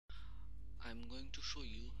I'm going to show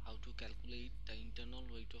you how to calculate the internal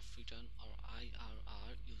rate of return or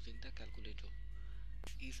IRR using the calculator.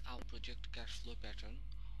 This is our project cash flow pattern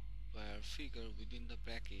where figure within the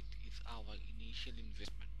bracket is our initial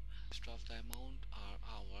investment. Rest of the amount are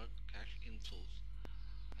our cash inflows.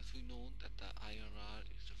 As we know that the IRR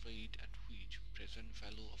is the rate at which present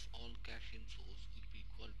value of all cash inflows will be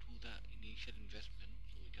equal to the initial investment,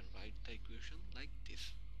 so we can write the equation like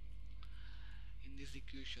this. In this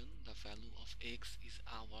equation, the value of x is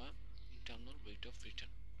our internal rate of return,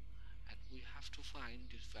 and we have to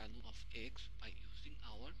find this value of x by using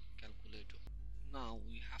our calculator. Now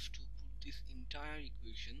we have to put this entire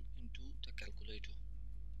equation into the calculator.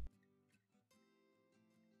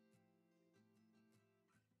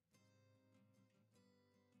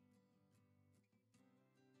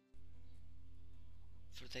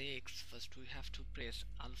 For the x, first we have to press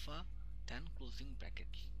alpha, then closing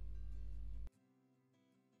brackets.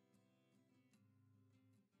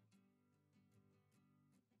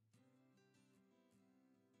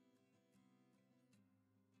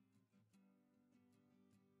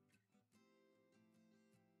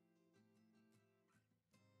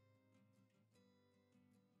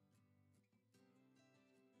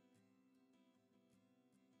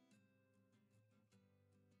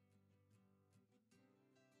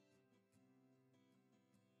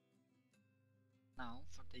 Now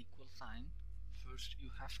for the equal sign, first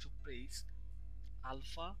you have to press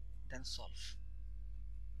alpha, then solve.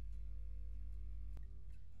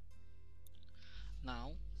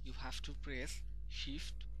 Now you have to press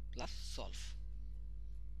shift plus solve.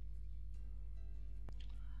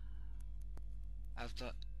 As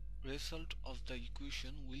the result of the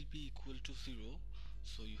equation will be equal to 0,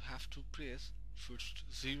 so you have to press first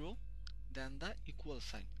 0, then the equal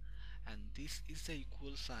sign, and this is the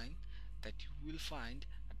equal sign that you will find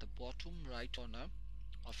at the bottom right corner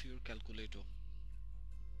of your calculator.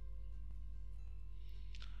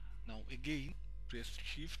 Now again press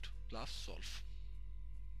shift plus solve.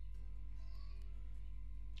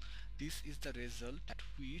 This is the result at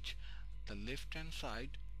which the left hand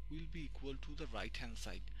side will be equal to the right hand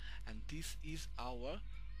side, and this is our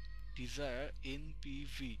desired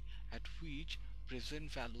NPV at which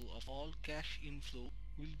present value of all cash inflow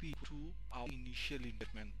will be equal to our initial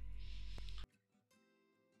investment.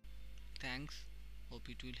 Thanks, hope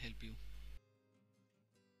it will help you.